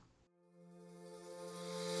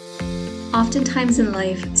Oftentimes in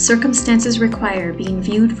life, circumstances require being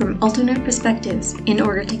viewed from alternate perspectives in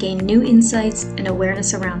order to gain new insights and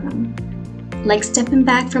awareness around them. Like stepping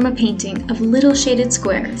back from a painting of little shaded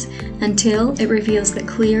squares until it reveals the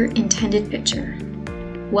clear intended picture.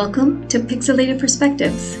 Welcome to Pixelated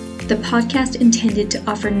Perspectives, the podcast intended to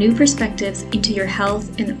offer new perspectives into your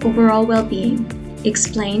health and overall well-being,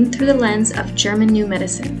 explained through the lens of German New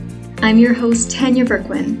Medicine. I'm your host, Tanya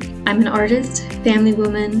Berkwin. I'm an artist, family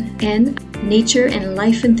woman, and nature and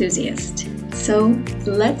life enthusiast. So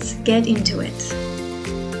let's get into it.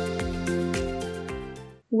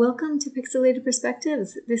 Welcome to Pixelated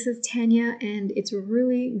Perspectives. This is Tanya, and it's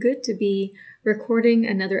really good to be recording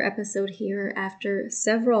another episode here after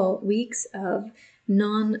several weeks of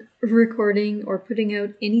non-recording or putting out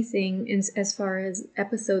anything as far as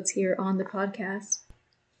episodes here on the podcast.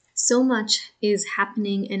 So much is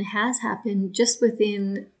happening and has happened just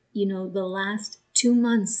within, the last 2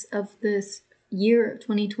 months of this year,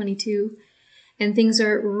 2022. And things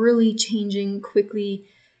are really changing quickly,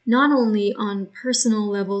 not only on personal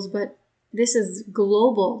levels, but this is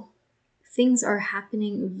global. Things are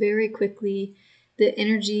happening very quickly. The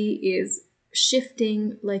energy is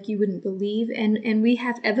shifting like you wouldn't believe. And we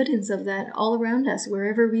have evidence of that all around us,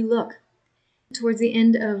 wherever we look. Towards the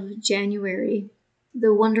end of January,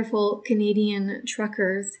 the wonderful Canadian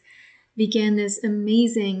truckers began this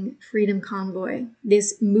amazing freedom convoy,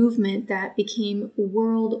 this movement that became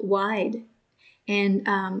worldwide. And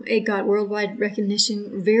it got worldwide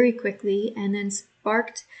recognition very quickly and then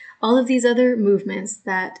sparked all of these other movements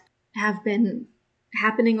that have been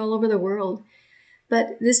happening all over the world.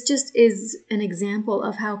 But this just is an example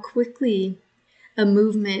of how quickly a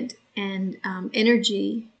movement and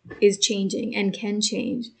energy is changing and can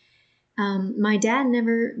change. My dad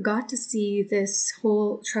never got to see this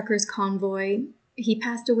whole truckers convoy. He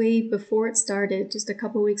passed away before it started, just a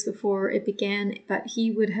couple weeks before it began, but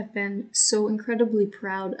he would have been so incredibly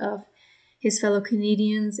proud of his fellow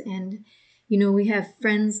Canadians. And, we have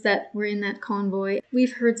friends that were in that convoy.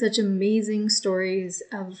 We've heard such amazing stories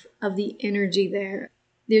of the energy there.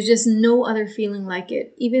 There's just no other feeling like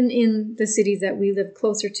it. Even in the cities that we live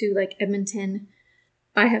closer to, like Edmonton,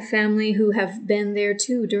 I have family who have been there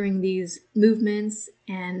too during these movements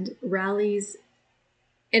and rallies,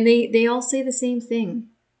 and they all say the same thing.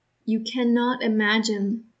 You cannot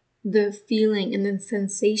imagine the feeling and the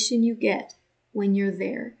sensation you get when you're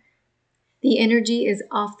there. The energy is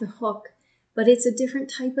off the hook, but it's a different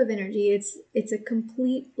type of energy. It's a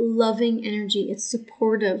complete loving energy. It's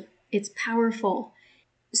supportive. It's powerful.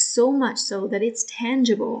 So much so that it's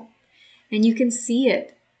tangible and you can see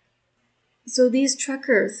it. So these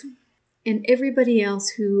truckers and everybody else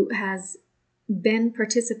who has been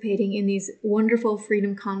participating in these wonderful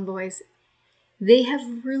freedom convoys, they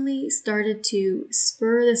have really started to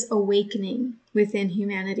spur this awakening within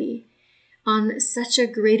humanity on such a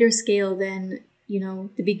greater scale than,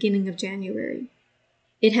 the beginning of January.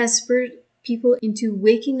 It has spurred people into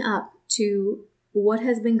waking up to what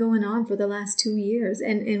has been going on for the last 2 years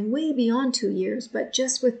and way beyond 2 years, but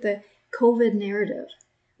just with the COVID narrative,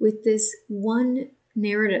 with this one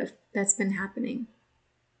narrative that's been happening.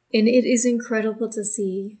 And it is incredible to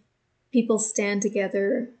see people stand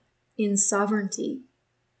together in sovereignty.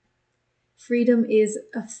 Freedom is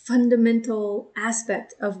a fundamental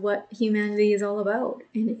aspect of what humanity is all about,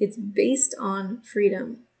 and it's based on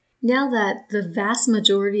freedom. Now that the vast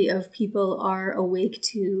majority of people are awake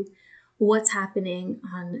to what's happening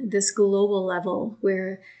on this global level,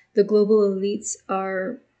 where the global elites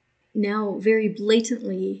are now very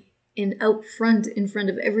blatantly and out front in front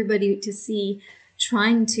of everybody to see,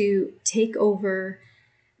 trying to take over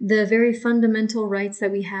the very fundamental rights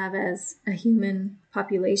that we have as a human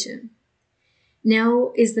population.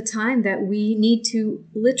 Now is the time that we need to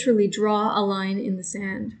literally draw a line in the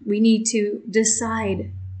sand. We need to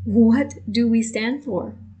decide, what do we stand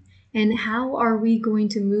for? And how are we going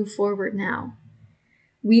to move forward now?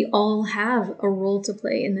 We all have a role to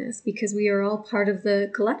play in this because we are all part of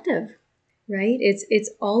the collective, right? It's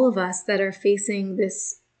all of us that are facing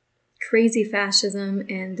this crazy fascism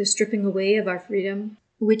and the stripping away of our freedom,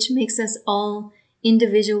 which makes us all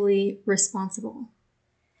individually responsible.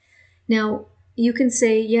 Now, you can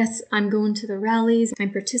say, yes, I'm going to the rallies,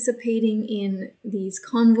 I'm participating in these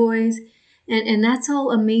convoys, and that's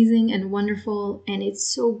all amazing and wonderful, and it's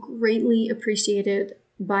so greatly appreciated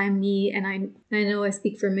by me, and I know I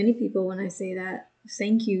speak for many people when I say that.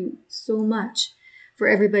 Thank you so much for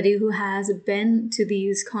everybody who has been to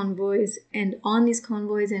these convoys and on these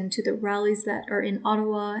convoys and to the rallies that are in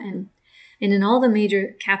Ottawa and in all the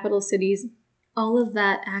major capital cities. All of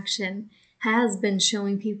that action has been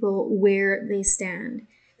showing people where they stand.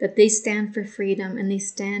 that they stand for freedom and they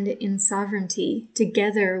stand in sovereignty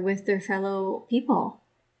together with their fellow people.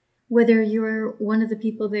 Whether you're one of the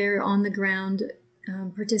people there on the ground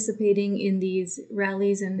participating in these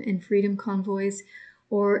rallies and freedom convoys,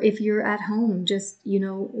 or if you're at home just,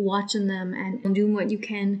 watching them and doing what you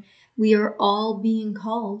can, we are all being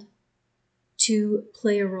called to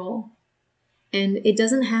play a role. And it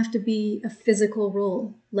doesn't have to be a physical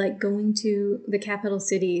role, like going to the capital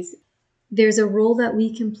cities. There's a role that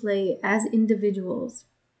we can play as individuals.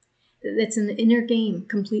 It's an inner game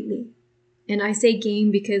completely. And I say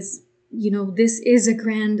game because, this is a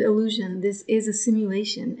grand illusion. This is a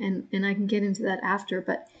simulation. And I can get into that after.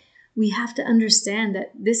 But we have to understand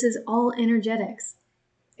that this is all energetics.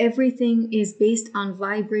 Everything is based on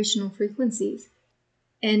vibrational frequencies.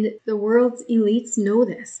 And the world's elites know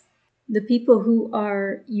this. The people who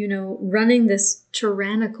are, running these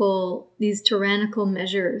tyrannical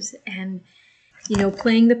measures and,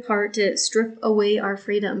 playing the part to strip away our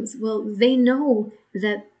freedoms, well, they know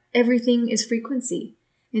that everything is frequency.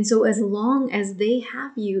 And so as long as they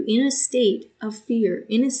have you in a state of fear,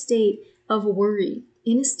 in a state of worry,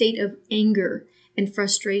 in a state of anger and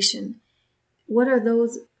frustration, what are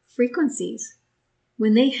those frequencies?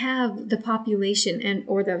 When they have the population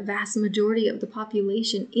or the vast majority of the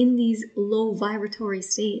population in these low vibratory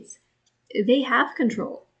states, they have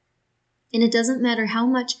control. And it doesn't matter how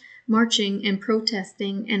much marching and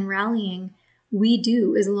protesting and rallying we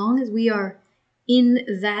do, as long as we are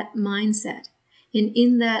in that mindset and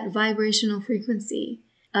in that vibrational frequency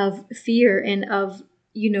of fear and of,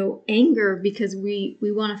 anger, because we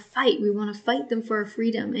want to fight. We want to fight them for our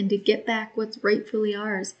freedom and to get back what's rightfully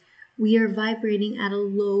ours. We are vibrating at a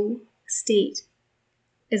low state.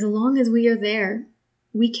 As long as we are there,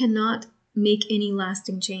 we cannot make any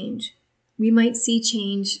lasting change. We might see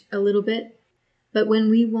change a little bit, but when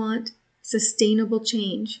we want sustainable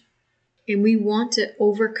change and we want to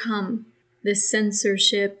overcome this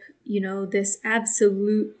censorship, this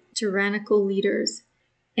absolute tyrannical leaders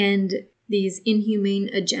and these inhumane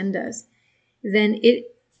agendas, then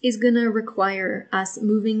it is going to require us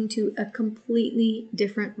moving to a completely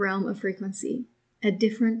different realm of frequency, a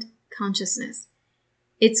different consciousness.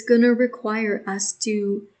 It's going to require us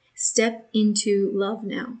to step into love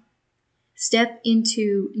now, step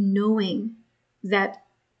into knowing that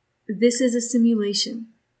this is a simulation.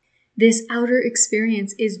 This outer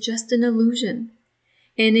experience is just an illusion,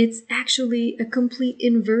 and it's actually a complete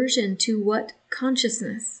inversion to what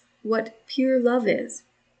consciousness, what pure love is.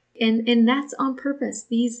 And that's on purpose.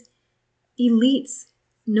 These elites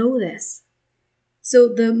know this. So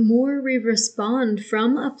the more we respond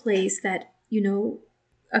from a place that,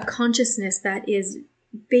 a consciousness that is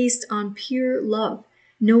based on pure love,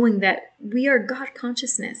 knowing that we are God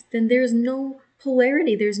consciousness, then there's no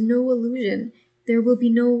polarity, there's no illusion. There will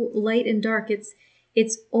be no light and dark.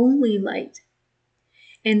 It's only light.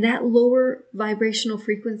 And that lower vibrational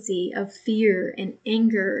frequency of fear and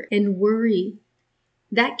anger and worry,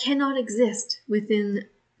 that cannot exist within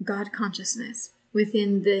God consciousness,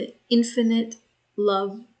 within the infinite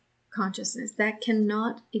love consciousness. That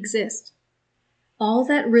cannot exist. All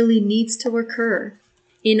that really needs to occur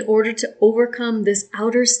in order to overcome this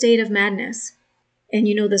outer state of madness, and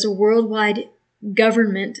this worldwide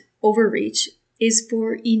government overreach, is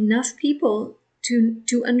for enough people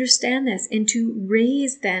to understand this and to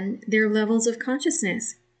raise then their levels of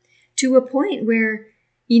consciousness to a point where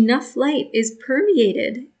enough light is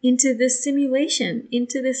permeated into this simulation,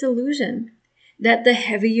 into this illusion, that the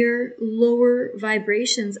heavier, lower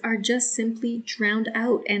vibrations are just simply drowned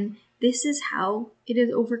out. And this is how it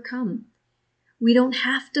is overcome. We don't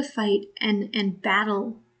have to fight and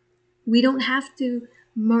battle. We don't have to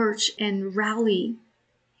march and rally.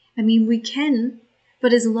 I mean, we can,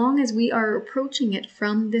 but as long as we are approaching it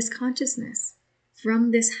from this consciousness,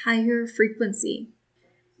 from this higher frequency,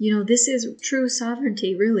 this is true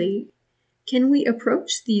sovereignty, really. Can we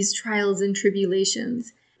approach these trials and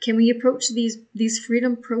tribulations? Can we approach these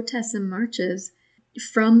freedom protests and marches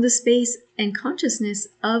from the space and consciousness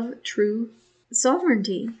of true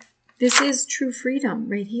sovereignty? This is true freedom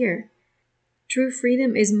right here. True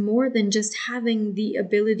freedom is more than just having the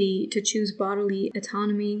ability to choose bodily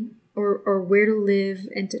autonomy or where to live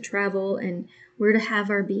and to travel and where to have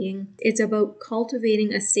our being. It's about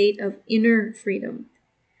cultivating a state of inner freedom,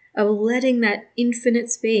 of letting that infinite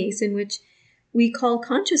space in which we call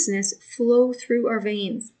consciousness flow through our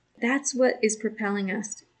veins. That's what is propelling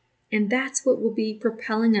us. And that's what will be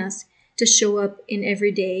propelling us to show up in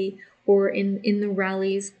every day or in the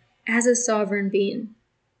rallies as a sovereign being.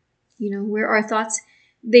 Where our thoughts,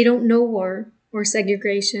 they don't know war or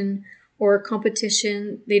segregation or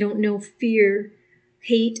competition. They don't know fear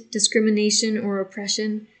hate, discrimination, or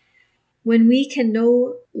oppression. When we can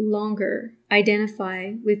no longer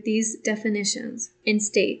identify with these definitions and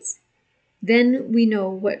states, then we know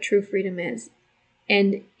what true freedom is.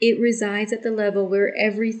 And it resides at the level where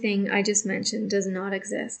everything I just mentioned does not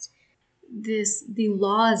exist. The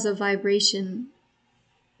laws of vibration,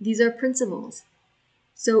 these are principles.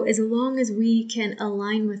 So as long as we can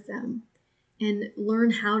align with them and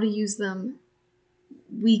learn how to use them,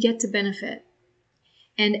 we get to benefit.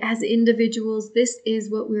 And as individuals, this is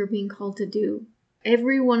what we're being called to do.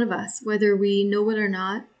 Every one of us, whether we know it or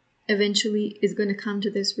not, eventually is going to come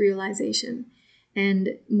to this realization.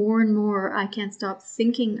 And more, I can't stop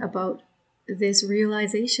thinking about this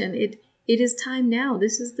realization. It is time now.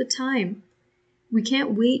 This is the time. We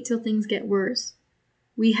can't wait till things get worse.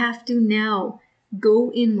 We have to now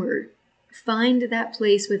go inward, find that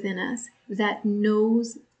place within us that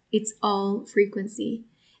knows it's all frequency,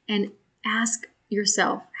 and ask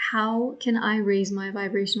yourself, how can I raise my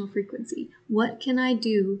vibrational frequency? What can I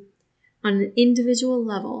do on an individual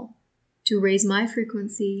level to raise my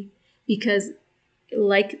frequency? Because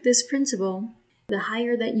like this principle, the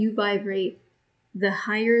higher that you vibrate, the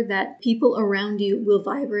higher that people around you will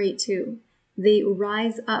vibrate too. They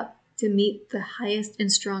rise up to meet the highest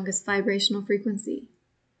and strongest vibrational frequency.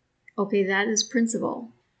 Okay, that is principle.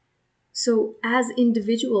 So as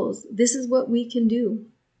individuals, this is what we can do.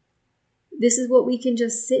 This is what we can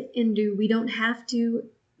just sit and do. We don't have to,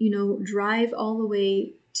 drive all the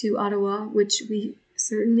way to Ottawa, which we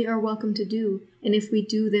certainly are welcome to do. And if we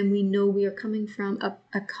do, then we know we are coming from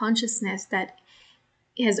a consciousness that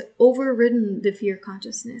has overridden the fear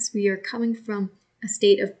consciousness. We are coming from a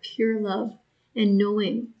state of pure love and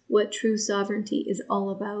knowing what true sovereignty is all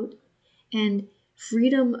about. And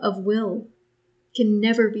freedom of will can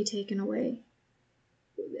never be taken away.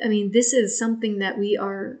 I mean, this is something that we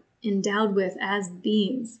are endowed with as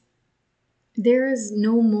beings. There is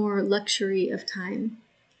no more luxury of time.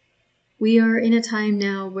 We are in a time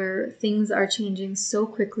now where things are changing so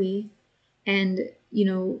quickly, and,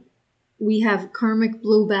 we have karmic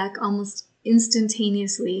blowback almost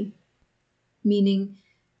instantaneously, meaning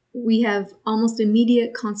we have almost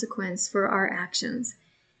immediate consequence for our actions.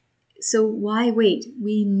 So why wait?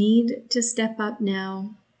 We need to step up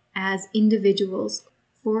now as individuals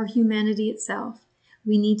for humanity itself.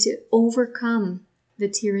 We need to overcome the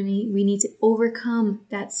tyranny. We need to overcome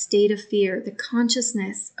that state of fear, the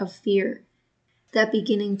consciousness of fear. That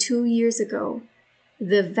beginning 2 years ago,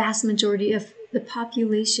 the vast majority of the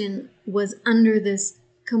population was under this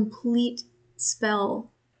complete spell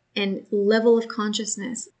and level of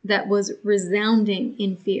consciousness that was resounding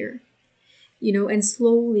in fear. And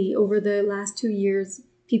slowly over the last 2 years,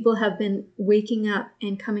 people have been waking up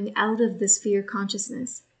and coming out of this fear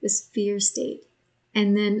consciousness, this fear state.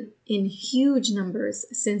 And then in huge numbers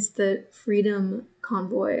since the Freedom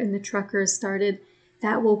Convoy and the truckers started,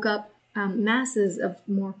 that woke up masses of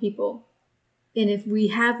more people. And if we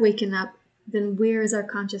have waken up, then where is our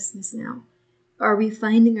consciousness now? Are we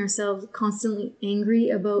finding ourselves constantly angry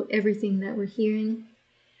about everything that we're hearing?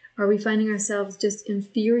 Are we finding ourselves just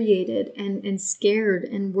infuriated and scared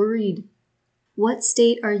and worried? What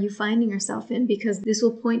state are you finding yourself in? Because this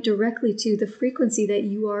will point directly to the frequency that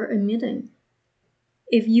you are emitting.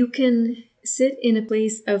 If you can sit in a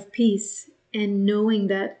place of peace and knowing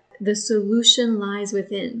that the solution lies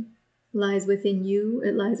within you,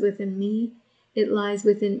 it lies within me, it lies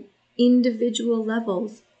within individual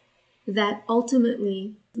levels that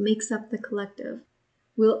ultimately makes up the collective.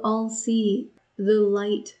 We'll all see the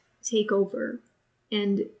light take over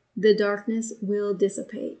and the darkness will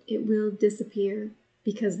dissipate. It will disappear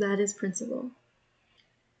because that is principle.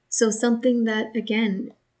 So something that,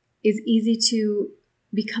 again, is easy to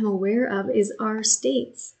become aware of is our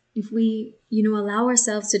states. If we, allow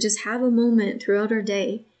ourselves to just have a moment throughout our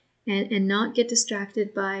day and not get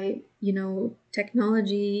distracted by,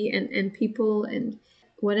 technology and people and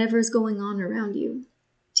whatever's going on around you.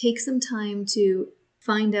 Take some time to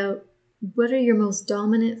find out what are your most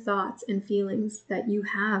dominant thoughts and feelings that you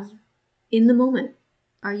have in the moment.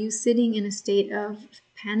 Are you sitting in a state of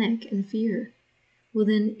panic and fear? Well,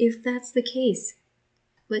 then, if that's the case,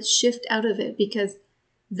 let's shift out of it, because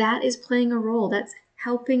that is playing a role. That's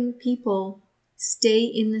helping people stay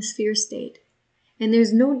in this fear state. And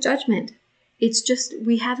there's no judgment. It's just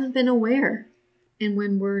we haven't been aware. And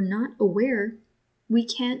when we're not aware, we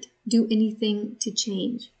can't do anything to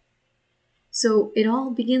change. So it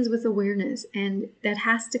all begins with awareness, and that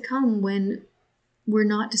has to come when we're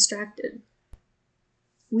not distracted.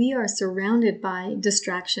 We are surrounded by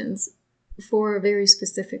distractions for a very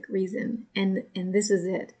specific reason, and this is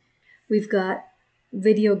it. We've got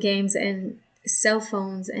video games and cell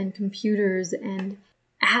phones and computers and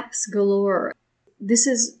apps galore. This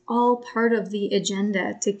is all part of the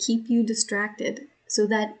agenda to keep you distracted so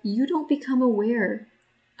that you don't become aware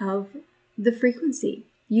of the frequency.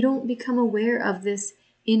 You don't become aware of this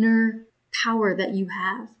inner power that you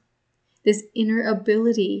have, this inner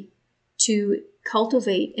ability to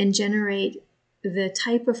cultivate and generate the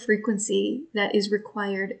type of frequency that is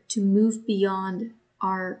required to move beyond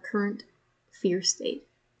our current fear state.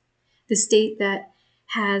 The state that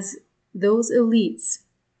has those elites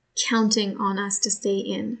counting on us to stay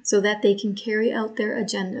in so that they can carry out their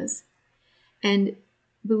agendas. And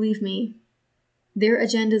believe me, their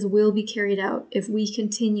agendas will be carried out if we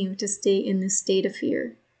continue to stay in this state of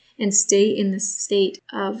fear and stay in this state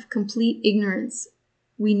of complete ignorance.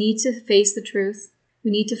 We need to face the truth.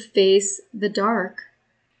 We need to face the dark,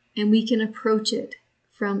 and we can approach it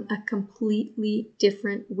from a completely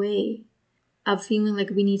different way of feeling like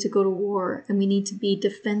we need to go to war and we need to be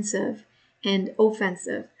defensive and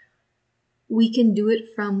offensive. We can do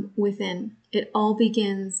it from within. It all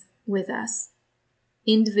begins with us,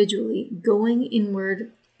 individually, going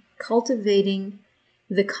inward, cultivating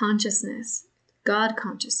the consciousness, God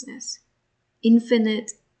consciousness,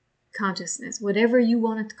 infinite consciousness, whatever you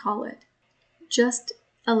want to call it. Just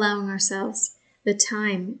allowing ourselves the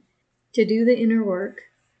time to do the inner work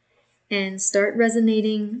and start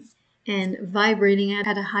resonating and vibrating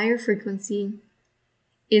at a higher frequency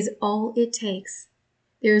is all it takes.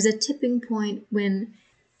 There's a tipping point when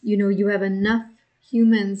you have enough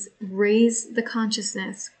humans raise the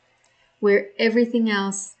consciousness where everything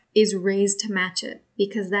else is raised to match it,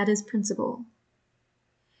 because that is principle.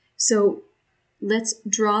 So let's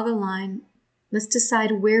draw the line. Let's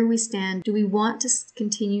decide where we stand. Do we want to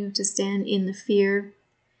continue to stand in the fear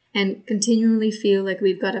and continually feel like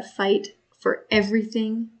we've got to fight for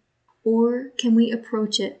everything? Or can we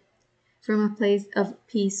approach it from a place of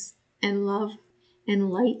peace and love and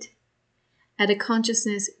light, at a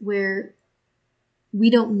consciousness where we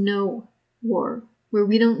don't know war, where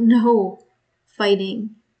we don't know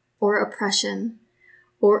fighting or oppression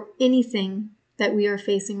or anything that we are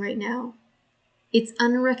facing right now? It's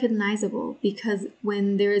unrecognizable, because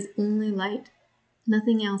when there is only light,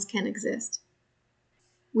 nothing else can exist.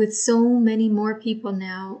 With so many more people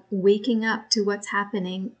now waking up to what's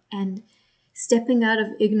happening and stepping out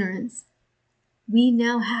of ignorance, we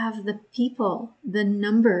now have the people, the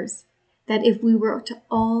numbers, that if we were to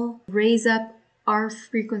all raise up our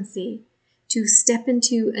frequency to step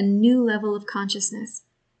into a new level of consciousness,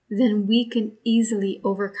 then we can easily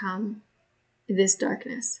overcome this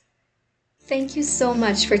darkness. Thank you so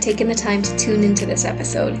much for taking the time to tune into this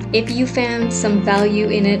episode. If you found some value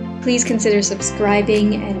in it, please consider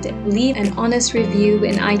subscribing and leave an honest review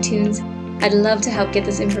in iTunes. I'd love to help get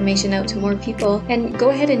this information out to more people, and go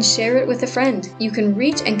ahead and share it with a friend. You can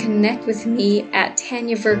reach and connect with me at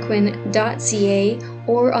tanyaverquin.ca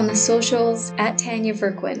or on the socials at Tanya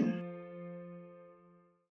Verquin.